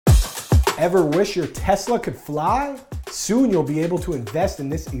Ever wish your Tesla could fly? Soon you'll be able to invest in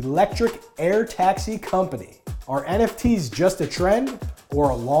this electric air taxi company. Are NFTs just a trend or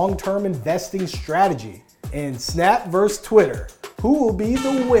a long-term investing strategy? And Snap versus Twitter, who will be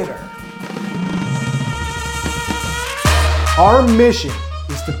the winner? Our mission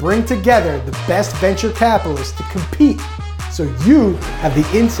is to bring together the best venture capitalists to compete so you have the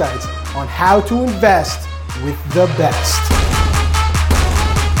insights on how to invest with the best.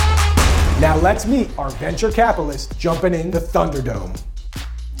 Now let's meet our venture capitalist jumping in the Thunderdome.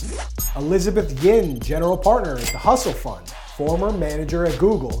 Elizabeth Yin, general partner at the Hustle Fund, former manager at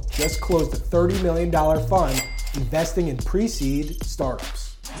Google, just closed a $30 million fund investing in pre-seed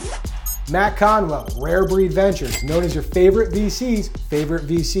startups. Matt Conwell, Rare Breed Ventures, known as your favorite VC's favorite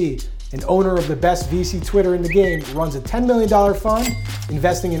VC, and owner of the best VC Twitter in the game, runs a $10 million fund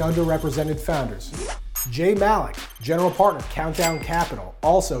investing in underrepresented founders. Jay Malik, general partner, Countdown Capital,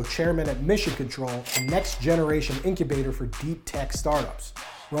 also chairman at Mission Control, a next generation incubator for deep tech startups,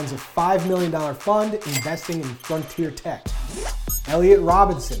 runs a $5 million fund investing in frontier tech. Elliot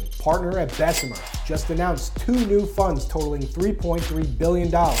Robinson, partner at Bessemer, just announced 2 new funds totaling $3.3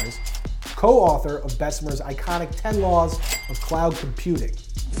 billion, co-author of Bessemer's iconic 10 Laws of Cloud Computing.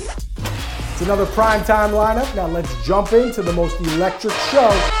 It's another primetime lineup. Now let's jump into the most electric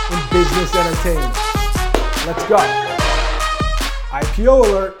show in business entertainment. Let's go. IPO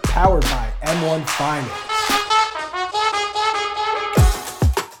alert powered by M1 Finance.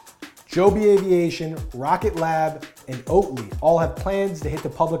 Joby Aviation, Rocket Lab, and Oatly all have plans to hit the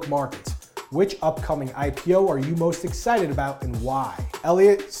public markets. Which upcoming IPO are you most excited about and why?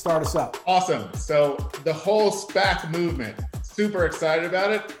 Elliot, start us up. Awesome. So the whole SPAC movement, super excited about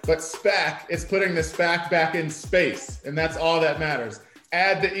it, but SPAC is putting the SPAC back in space, and that's all that matters.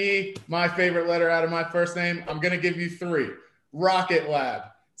 Add the E, my favorite letter out of my first name. I'm going to give you 3. Rocket Lab,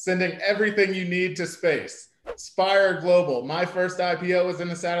 sending everything you need to space. Spire Global, my first IPO was in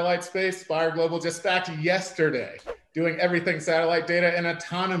the satellite space. Spire Global just SPAC'd yesterday, doing everything satellite data and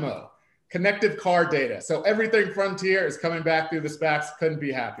Autonomo, connected car data. So everything Frontier is coming back through the SPACs. Couldn't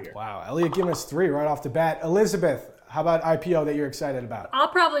be happier. Wow, Elliot giving us 3 right off the bat. Elizabeth, how about IPO that you're excited about? I'll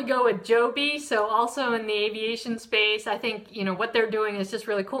probably go with Joby. So also in the aviation space, I think, what they're doing is just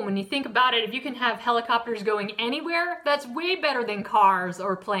really cool. When you think about it, if you can have helicopters going anywhere, that's way better than cars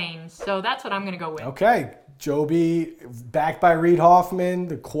or planes. So that's what I'm going to go with. Okay. Joby, backed by Reid Hoffman,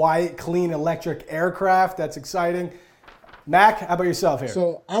 the quiet, clean electric aircraft. That's exciting. Mac, how about yourself here?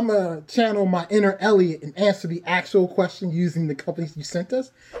 So I'm going to channel my inner Elliot and answer the actual question using the companies you sent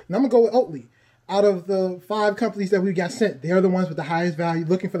us. And I'm going to go with Oatly. Out of the 5 companies that we got sent, they're the ones with the highest value,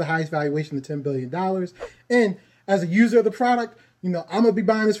 looking for the highest valuation of $10 billion. And as a user of the product, I'm going to be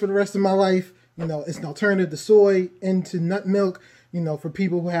buying this for the rest of my life. It's an alternative to soy and to nut milk, for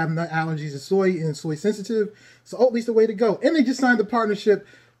people who have nut allergies to soy and soy sensitive. So Oatly's the way to go. And they just signed a partnership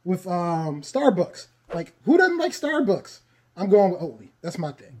with Starbucks. Like, who doesn't like Starbucks? I'm going with Oatly. That's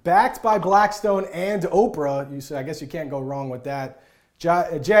my thing. Backed by Blackstone and Oprah, I guess you can't go wrong with that.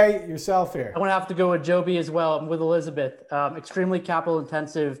 Jay, yourself here. I'm going to have to go with Joby as well. I'm with Elizabeth. Extremely capital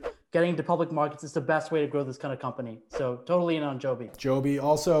intensive. Getting to public markets is the best way to grow this kind of company. So totally in on Joby. Joby.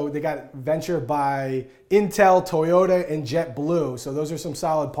 Also, they got venture by Intel, Toyota, and JetBlue. So those are some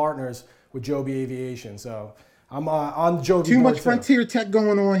solid partners with Joby Aviation. So I'm on Joby. Too much frontier tech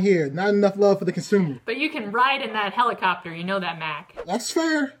going on here. Not enough love for the consumer. But you can ride in that helicopter. You know that, Mac. That's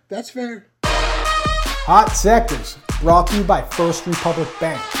fair. That's fair. Hot sectors, brought to you by First Republic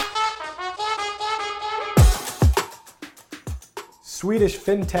Bank. Swedish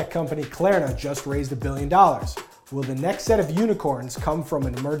fintech company Klarna just raised $1 billion. Will the next set of unicorns come from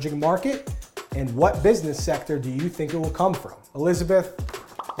an emerging market? And what business sector do you think it will come from? Elizabeth,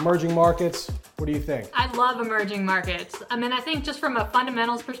 emerging markets, what do you think? I love emerging markets. I think just from a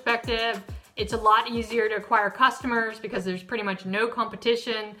fundamentals perspective, it's a lot easier to acquire customers because there's pretty much no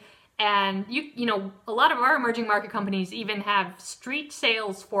competition. And a lot of our emerging market companies even have street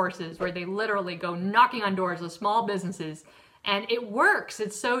sales forces where they literally go knocking on doors of small businesses. And it works.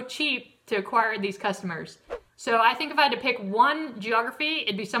 It's so cheap to acquire these customers. So I think if I had to pick one geography,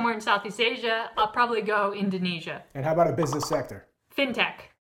 it'd be somewhere in Southeast Asia. I'll probably go Indonesia. And how about a business sector? Fintech.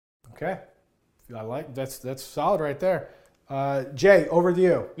 Okay. I like that's solid right there. Jay, over to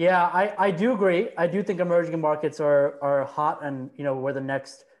you. Yeah, I do agree. I do think emerging markets are hot and where the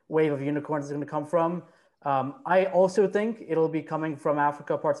next wave of unicorns is going to come from. I also think it'll be coming from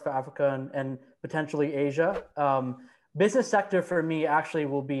Africa, parts of Africa, and potentially Asia. Business sector for me actually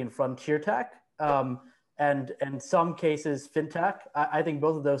will be in frontier tech, and in some cases fintech. I think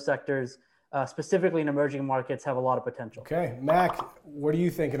both of those sectors specifically in emerging markets, have a lot of potential. Okay, Mac, what are you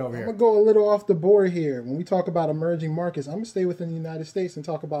thinking over I'm here? gonna go a little off the board here. When we talk about emerging markets, I'm gonna stay within the United States and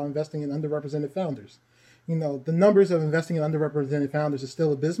talk about investing in underrepresented founders. The numbers of investing in underrepresented founders is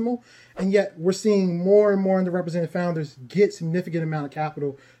still abysmal, and yet we're seeing more and more underrepresented founders get significant amount of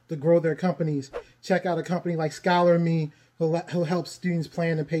capital to grow their companies. Check out a company like ScholarMe, who'll help students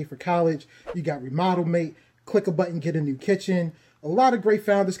plan and pay for college. You got RemodelMate, click a button, get a new kitchen. A lot of great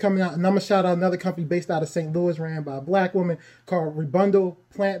founders coming out, and I'm gonna shout out another company based out of St. Louis, ran by a Black woman, called Rebundle,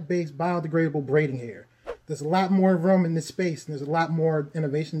 plant-based biodegradable braiding hair. There's a lot more room in this space, and there's a lot more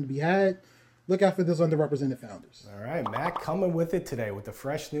innovation to be had. Look out for those underrepresented founders. All right, Mac coming with it today with the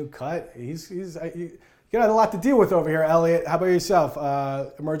fresh new cut. He's you got a lot to deal with over here, Elliot. How about yourself?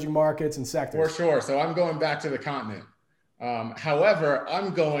 Emerging markets and sectors. For sure. So I'm going back to the continent. However,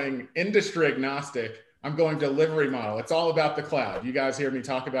 I'm going industry agnostic. I'm going delivery model. It's all about the cloud. You guys hear me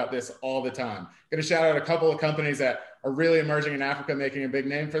talk about this all the time. Going to shout out a couple of companies that are really emerging in Africa, making a big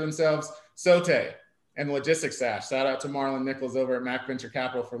name for themselves. Sote and Logistics Sash. Shout out to Marlon Nichols over at Mac Venture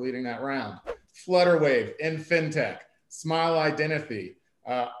Capital for leading that round. Flutterwave in fintech. Smile Identity.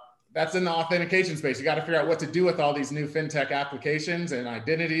 That's in the authentication space. You got to figure out what to do with all these new fintech applications and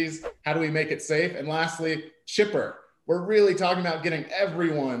identities. How do we make it safe? And lastly, Chipper. We're really talking about getting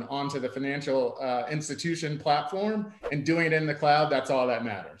everyone onto the financial institution platform and doing it in the cloud. That's all that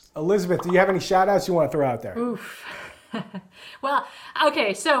matters. Elizabeth, do you have any shout outs you want to throw out there? Oof. Well,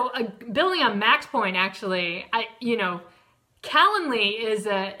 okay. So building on Mac's point, actually, Calendly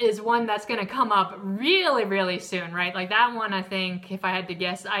is one that's going to come up really, really soon, right? Like that one, I think, if I had to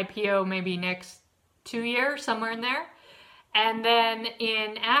guess, IPO maybe next 2 years, somewhere in there. And then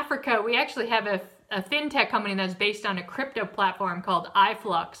in Africa, we actually have a fintech company that's based on a crypto platform called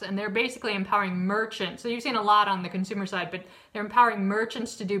iFlux, and they're basically empowering merchants. So you've seen a lot on the consumer side, but they're empowering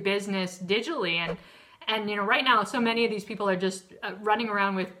merchants to do business digitally. And right now, so many of these people are just running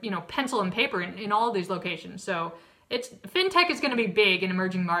around with, pencil and paper in all of these locations. So fintech is going to be big in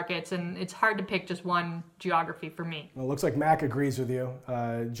emerging markets, and it's hard to pick just one geography for me. Well, it looks like Mac agrees with you.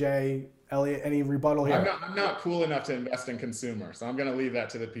 Jay, Elliot, any rebuttal here? I'm not cool enough to invest in consumer, so I'm going to leave that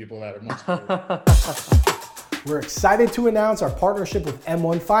to the people that are much cooler. We're excited to announce our partnership with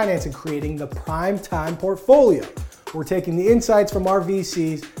M1 Finance in creating the Prime Time Portfolio. We're taking the insights from our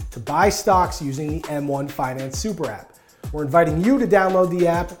VCs to buy stocks using the M1 Finance Super App. We're inviting you to download the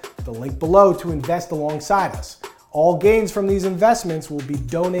app, the link below, to invest alongside us. All gains from these investments will be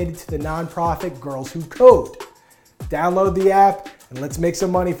donated to the nonprofit Girls Who Code. Download the app and let's make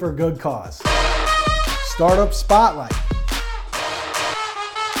some money for a good cause. Startup Spotlight.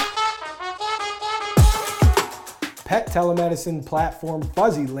 Pet telemedicine platform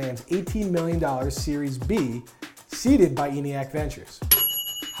Fuzzy lands $18 million Series B, seeded by ENIAC Ventures.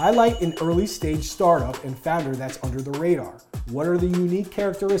 Highlight an early stage startup and founder that's under the radar. What are the unique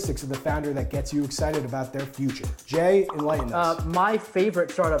characteristics of the founder that gets you excited about their future? Jay, enlighten us. My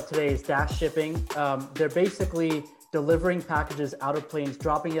favorite startup today is Dash Shipping. They're basically delivering packages out of planes,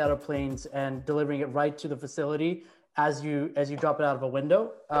 dropping it out of planes, and delivering it right to the facility as you drop it out of a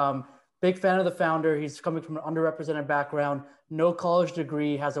window. Big fan of the founder. He's coming from an underrepresented background, no college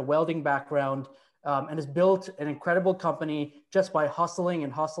degree, has a welding background, and has built an incredible company just by hustling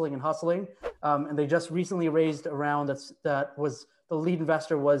and hustling and hustling. And they just recently raised a round that was the lead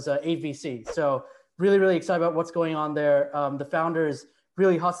investor was AVC. So really, really excited about what's going on there. The founders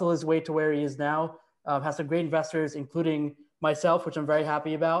really hustle his way to where he is now. Has some great investors, including myself, which I'm very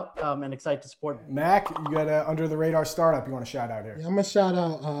happy about and excited to support. Mac, you got an under the radar startup you want to shout out here? Yeah, I'm gonna shout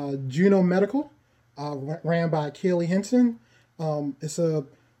out Juno Medical, ran by Kaylee Henson. It's a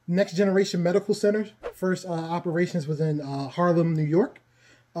next generation medical center. First operations was in Harlem, New York.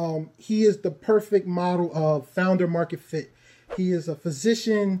 He is the perfect model of founder market fit. He is a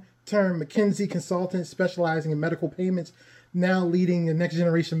physician turned McKinsey consultant specializing in medical payments, now leading the next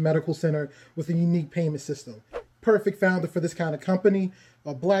generation medical center with a unique payment system. Perfect founder for this kind of company.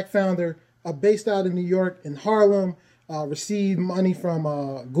 A Black founder, based out of New York in Harlem, received money from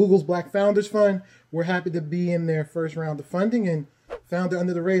Google's Black Founders Fund. We're happy to be in their first round of funding, and founder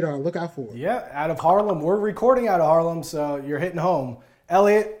under the radar. Look out for it. Yeah, out of Harlem. We're recording out of Harlem, so you're hitting home.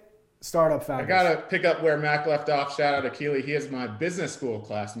 Elliot, startup founder. I got to pick up where Mac left off. Shout out to Keely. He is my business school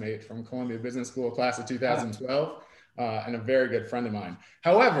classmate from Columbia Business School, class of 2012, and a very good friend of mine.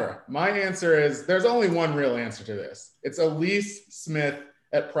 However, my answer is there's only one real answer to this. It's Elise Smith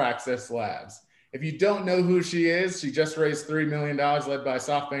at Praxis Labs. If you don't know who she is, she just raised $3 million led by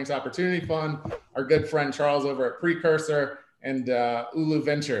SoftBank's Opportunity Fund, our good friend Charles over at Precursor, and Ulu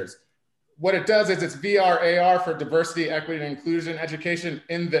Ventures. What it does is it's VR, AR for diversity, equity, and inclusion education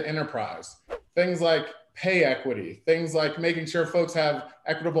in the enterprise. things like pay equity, things like making sure folks have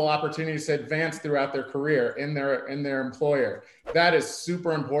equitable opportunities to advance throughout their career in their employer. That is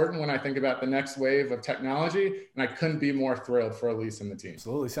super important when I think about the next wave of technology, and I couldn't be more thrilled for Elise and the team.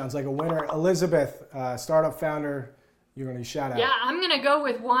 Absolutely, sounds like a winner. Elizabeth, startup founder, you're going to shout out. Yeah, I'm going to go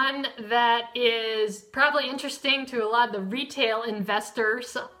with one that is probably interesting to a lot of the retail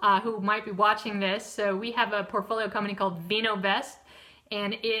investors who might be watching this. So we have a portfolio company called VinoVest,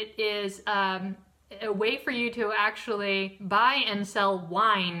 and it is a way for you to actually buy and sell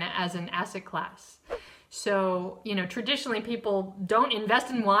wine as an asset class. So, traditionally people don't invest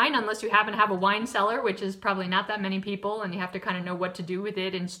in wine unless you happen to have a wine cellar, which is probably not that many people, and you have to kind of know what to do with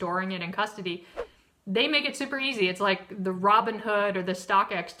it and storing it in custody. They make it super easy. It's like the Robinhood or the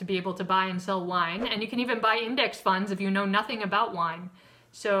StockX to be able to buy and sell wine. And you can even buy index funds if you know nothing about wine.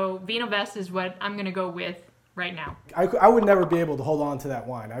 So VinoVest is what I'm going to go with right now. I would never be able to hold on to that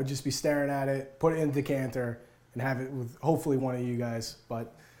wine. I would just be staring at it, put it in the decanter, and have it with hopefully one of you guys.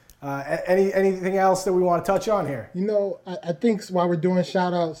 But anything else that we want to touch on here? I think while we're doing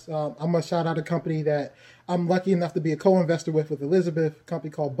shout outs, I'm going to shout out a company that I'm lucky enough to be a co-investor with Elizabeth, a company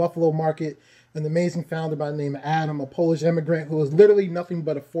called Buffalo Market, an amazing founder by the name of Adam, a Polish immigrant who is literally nothing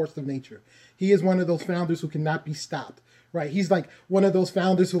but a force of nature. He is one of those founders who cannot be stopped. Right, he's like one of those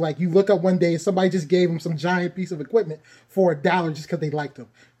founders who, like, you look up one day and somebody just gave him some giant piece of equipment for $1 just because they liked him.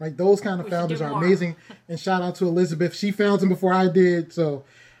 Right, those kind of founders are amazing. And shout out to Elizabeth; she found him before I did, so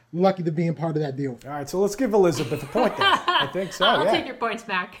lucky to be in part of that deal. All right, so let's give Elizabeth a point there. I think so. I'll take your points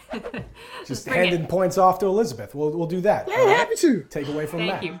back. Just handing points off to Elizabeth. We'll do that. Yeah, happy to take away from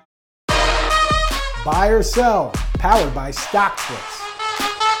that. Thank you. Buy or sell, powered by StockTwits.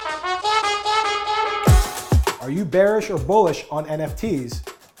 Are you bearish or bullish on NFTs?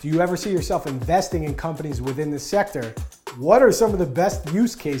 Do you ever see yourself investing in companies within this sector? What are some of the best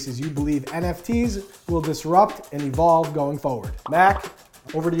use cases you believe NFTs will disrupt and evolve going forward? Mac,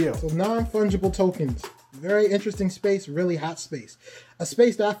 over to you. So non-fungible tokens, very interesting space, really hot space. A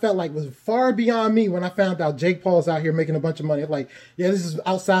space that I felt like was far beyond me when I found out Jake Paul's out here making a bunch of money. Like, yeah, this is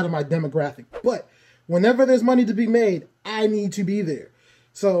outside of my demographic. But whenever there's money to be made, I need to be there.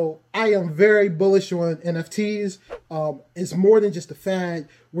 So I am very bullish on NFTs. It's more than just a fad.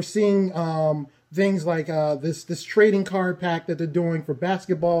 We're seeing things like this trading card pack that they're doing for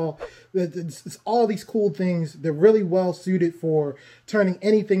basketball. It's all these cool things. They're really well suited for turning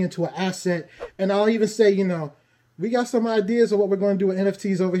anything into an asset. And I'll even say, we got some ideas of what we're going to do with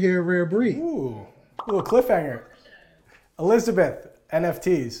NFTs over here at Rare Breed. Ooh, a little cliffhanger. Elizabeth,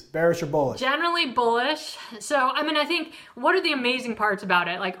 NFTs, bearish or bullish? Generally bullish. So, I think what are the amazing parts about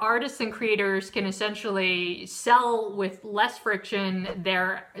it? Like, artists and creators can essentially sell with less friction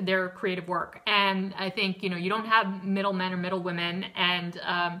their creative work. And I think, you don't have middlemen or middlewomen, and,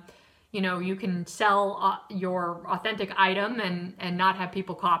 you can sell your authentic item and not have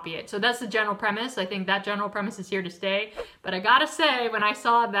people copy it. So that's the general premise. I think that general premise is here to stay. But I gotta say, when I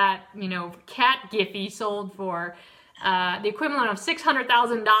saw that, cat Giphy sold for the equivalent of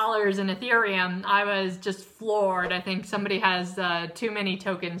 $600,000 in Ethereum, I was just floored. I think somebody has too many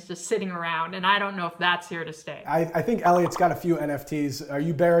tokens just sitting around, and I don't know if that's here to stay. I think Elliot's got a few NFTs. Are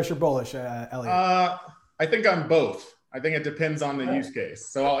you bearish or bullish, Elliot? I think I'm both. I think it depends on the use case.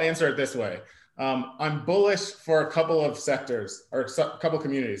 So I'll answer it this way. I'm bullish for a couple of sectors or a couple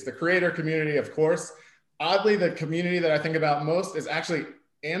communities. The creator community, of course. Oddly, the community that I think about most is actually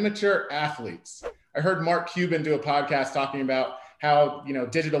amateur athletes. I heard Mark Cuban do a podcast talking about how,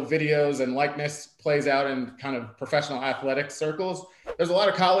 digital videos and likeness plays out in kind of professional athletic circles. There's a lot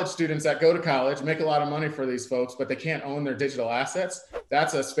of college students that go to college, make a lot of money for these folks, but they can't own their digital assets.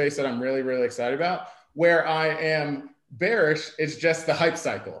 That's a space that I'm really, really excited about. Where I am bearish is just the hype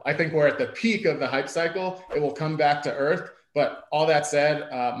cycle. I think we're at the peak of the hype cycle. It will come back to earth. But all that said,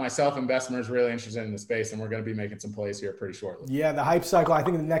 myself and Bessemer is really interested in the space, and we're going to be making some plays here pretty shortly. Yeah, the hype cycle, I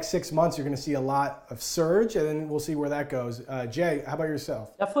think in the next 6 months, you're going to see a lot of surge, and then we'll see where that goes. Jay, how about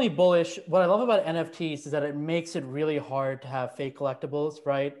yourself? Definitely bullish. What I love about NFTs is that it makes it really hard to have fake collectibles,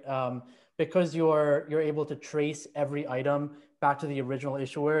 right? Because you're able to trace every item back to the original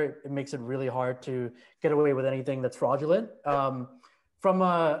issuer, it makes it really hard to get away with anything that's fraudulent. From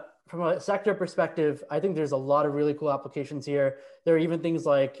a sector perspective, I think there's a lot of really cool applications here. There are even things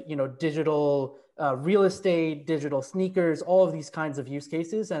like, digital real estate, digital sneakers, all of these kinds of use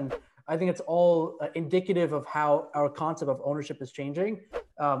cases. And I think it's all indicative of how our concept of ownership is changing.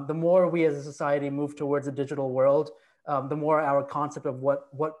 The more we as a society move towards a digital world, the more our concept of what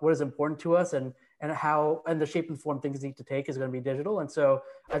is important to us and how and the shape and form things need to take is going to be digital. And so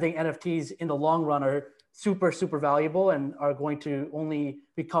I think NFTs in the long run are super, super valuable and are going to only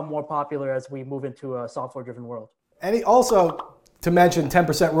become more popular as we move into a software-driven world. And also to mention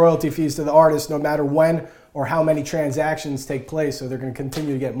 10% royalty fees to the artist no matter when or how many transactions take place. So they're going to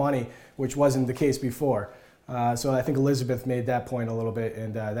continue to get money, which wasn't the case before. So I think Elizabeth made that point a little bit,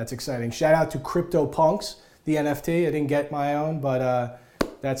 and that's exciting. Shout out to CryptoPunks, the NFT. I didn't get my own, but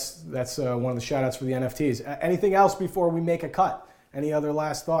that's one of the shout outs for the NFTs. Anything else before we make a cut? Any other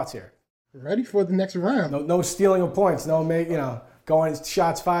last thoughts here? Ready for the next round. No stealing of points. No going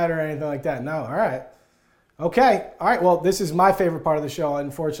shots fired or anything like that. No. All right. Okay. All right. Well, this is my favorite part of the show.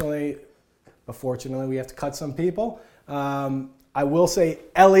 Unfortunately, we have to cut some people. I will say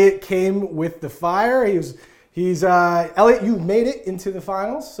Elliot came with the fire. He's Elliot, you made it into the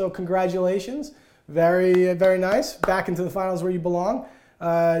finals, so congratulations. Very, very nice. Back into the finals where you belong.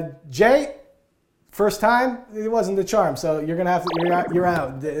 Jay, first time, it wasn't the charm, so you're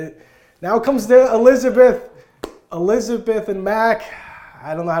out. Now it comes to Elizabeth and Mac.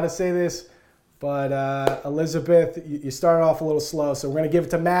 I don't know how to say this, but Elizabeth, you started off a little slow, so we're going to give it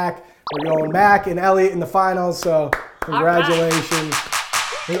to Mac. We're going Mac and Elliot in the finals, so congratulations.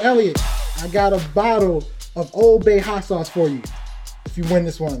 Hey, Elliot, I got a bottle of Old Bay hot sauce for you if you win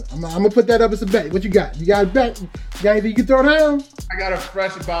this one. I'm going to put that up as a bet. What you got? You got a bet? You got anything you can throw down? I got a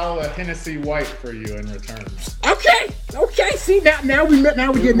fresh bottle of Hennessy White for you in return. Okay. See, now we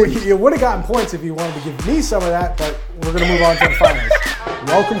getting it. You would have gotten points if you wanted to give me some of that, but we're going to move on to the finals.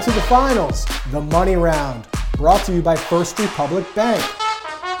 Welcome to the finals, the money round, brought to you by First Republic Bank.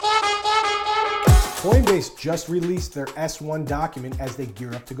 Coinbase just released their S1 document as they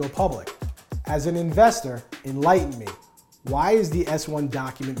gear up to go public. As an investor, enlighten me. Why is the S1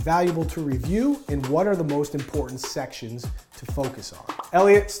 document valuable to review, and what are the most important sections to focus on?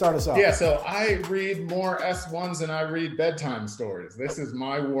 Elliot, start us off. Yeah, so I read more S1s than I read bedtime stories. This is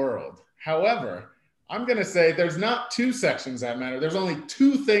my world. However, I'm going to say there's not two sections that matter. There's only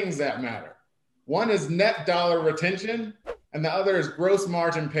two things that matter. One is net dollar retention, and the other is gross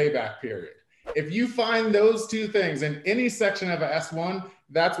margin payback period. If you find those two things in any section of a S1,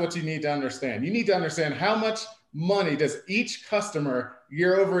 that's what you need to understand. You need to understand how much money does each customer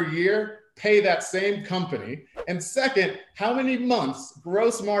year over year pay that same company? And second, how many months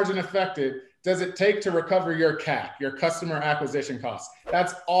gross margin affected does it take to recover your CAC, your customer acquisition costs?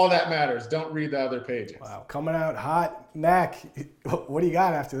 That's all that matters. Don't read the other pages. Wow, coming out hot. Mac, what do you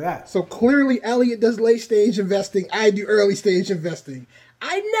got after that? So clearly Elliot does late stage investing. I do early stage investing.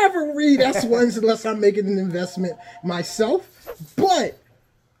 I never read S1s unless I'm making an investment myself. But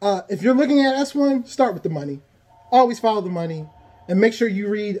if you're looking at S1, start with the money. Always follow the money and make sure you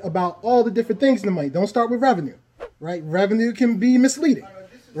read about all the different things in the money. Don't start with revenue, right? Revenue can be misleading,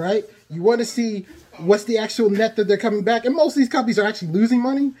 right? You want to see what's the actual net that they're coming back. And most of these companies are actually losing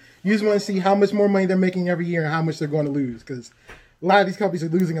money. You just want to see how much more money they're making every year and how much they're going to lose, because a lot of these companies are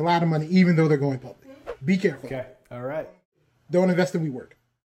losing a lot of money even though they're going public. Be careful. Okay, all right. Don't invest in WeWork.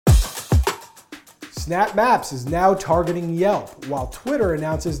 Snap Maps is now targeting Yelp, while Twitter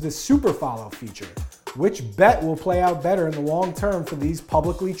announces the super follow feature. Which bet will play out better in the long term for these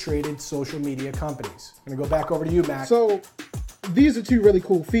publicly traded social media companies? I'm going to go back over to you, Mac. So these are two really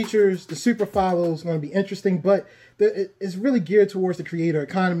cool features. The super follow is going to be interesting, but it's really geared towards the creator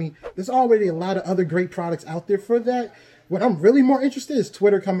economy. There's already a lot of other great products out there for that. What I'm really more interested in is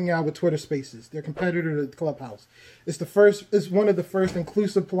Twitter coming out with Twitter Spaces, their competitor to Clubhouse. It's one of the first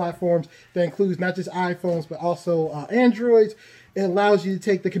inclusive platforms that includes not just iPhones, but also Androids. It allows you to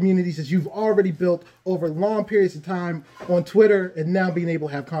take the communities that you've already built over long periods of time on Twitter and now being able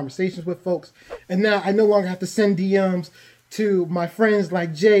to have conversations with folks. And now I no longer have to send DMs to my friends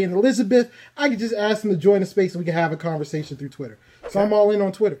like Jay and Elizabeth. I can just ask them to join the space and we can have a conversation through Twitter. So I'm all in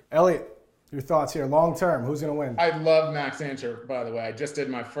on Twitter. Elliot, your thoughts here. Long term, who's going to win? I love Mac's answer, by the way. I just did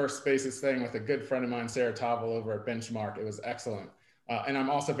my first Spaces thing with a good friend of mine, Sarah Tavel, over at Benchmark. It was excellent. And I'm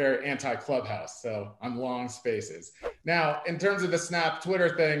also very anti-Clubhouse, so I'm long Spaces. Now, in terms of the Snap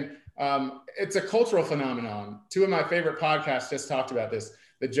Twitter thing, it's a cultural phenomenon. Two of my favorite podcasts just talked about this,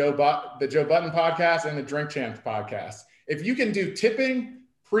 the Joe Button podcast and the Drink Champs podcast. If you can do tipping,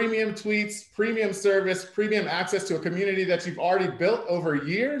 premium tweets, premium service, premium access to a community that you've already built over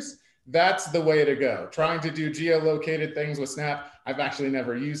years, that's the way to go. Trying to do geolocated things with Snap. I've actually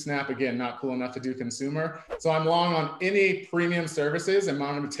never used Snap. Again, not cool enough to do consumer. So I'm long on any premium services and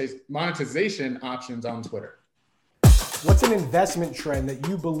monetization options on Twitter. What's an investment trend that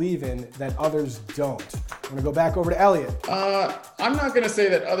you believe in that others don't? I'm gonna go back over to Elliot. I'm not going to say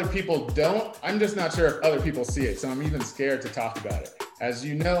that other people don't. I'm just not sure if other people see it. So I'm even scared to talk about it. As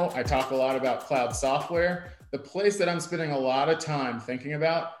you know, I talk a lot about cloud software. The place that I'm spending a lot of time thinking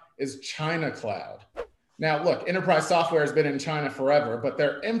about is China Cloud. Now, look, enterprise software has been in China forever, but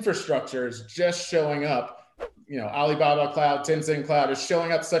their infrastructure is just showing up. Alibaba Cloud, Tencent Cloud is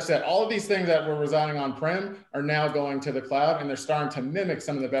showing up such that all of these things that were residing on-prem are now going to the cloud, and they're starting to mimic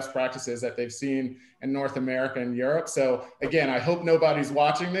some of the best practices that they've seen in North America and Europe. So again, I hope nobody's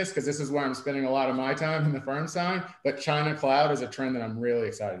watching this because this is where I'm spending a lot of my time in the firm side, but China Cloud is a trend that I'm really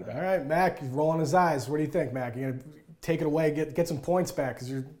excited about. All right, Mac, he's rolling his eyes. What do you think, Mac? You're going to take it away, get some points back because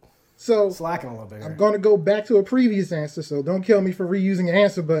you're slacking a little bit here. I'm going to go back to a previous answer, so don't kill me for reusing an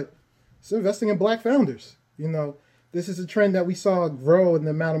answer, but it's investing in black founders. This is a trend that we saw grow in the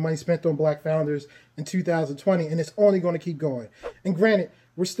amount of money spent on black founders in 2020, and it's only going to keep going. And granted,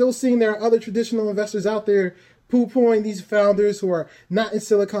 we're still seeing there are other traditional investors out there poo-pooing these founders who are not in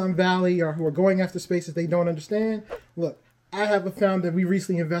Silicon Valley or who are going after spaces they don't understand. Look, I have a founder we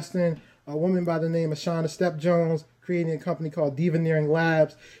recently invested in, a woman by the name of Shauna Stepp-Jones, creating a company called Deveneering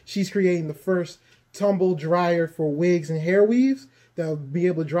Labs. She's creating the first tumble dryer for wigs and hair weaves that'll be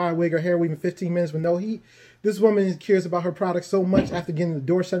able to dry a wig or hair weave in 15 minutes with no heat. This woman cares about her product so much after getting the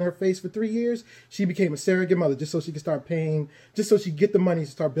door shut in her face for 3 years, she became a surrogate mother just so she could start paying, just so she could get the money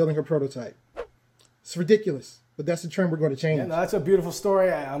to start building her prototype. It's ridiculous, but that's the trend we're going to change. Yeah, no, that's a beautiful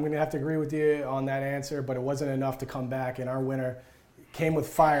story. I'm going to have to agree with you on that answer, but it wasn't enough to come back, and our winner came with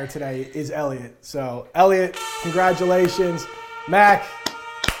fire today is Elliot. So, Elliot, congratulations. Mac,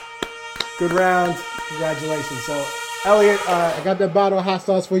 good round. Congratulations. So, Elliot. I got that bottle of hot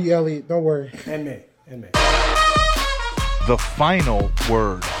sauce for you, Elliot. Don't worry. And me. The final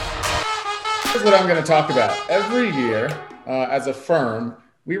word. Here's what I'm going to talk about. Every year, as a firm,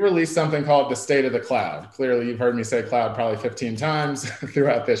 we release something called the State of the Cloud. Clearly, you've heard me say cloud probably 15 times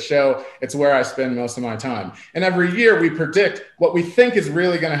throughout this show. It's where I spend most of my time. And every year, we predict what we think is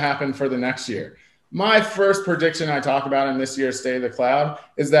really going to happen for the next year. My first prediction I talk about in this year's State of the Cloud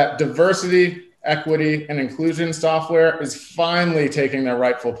is that diversity, equity, and inclusion software is finally taking their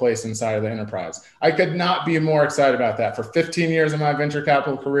rightful place inside of the enterprise. I could not be more excited about that. For 15 years of my venture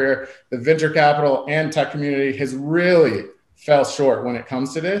capital career, the venture capital and tech community has really fell short when it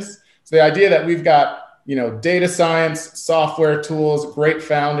comes to this. So the idea that we've got, data science, software tools, great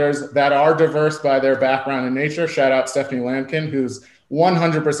founders that are diverse by their background and nature. Shout out Stephanie Lampkin, who's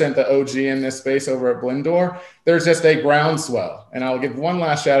 100% the OG in this space over at Blindor. There's just a groundswell. And I'll give one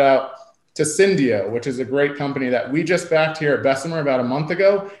last shout out to Syndio, which is a great company that we just backed here at Bessemer about a month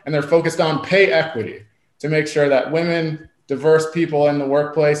ago. And they're focused on pay equity to make sure that women, diverse people in the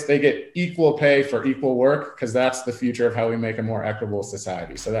workplace, they get equal pay for equal work, because that's the future of how we make a more equitable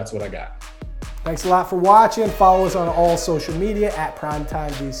society. So that's what I got. Thanks a lot for watching. Follow us on all social media at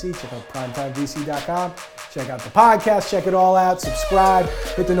PrimetimeVC. Check out PrimetimeVC.com. Check out the podcast. Check it all out. Subscribe.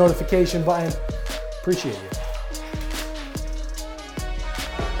 Hit the notification button. Appreciate you.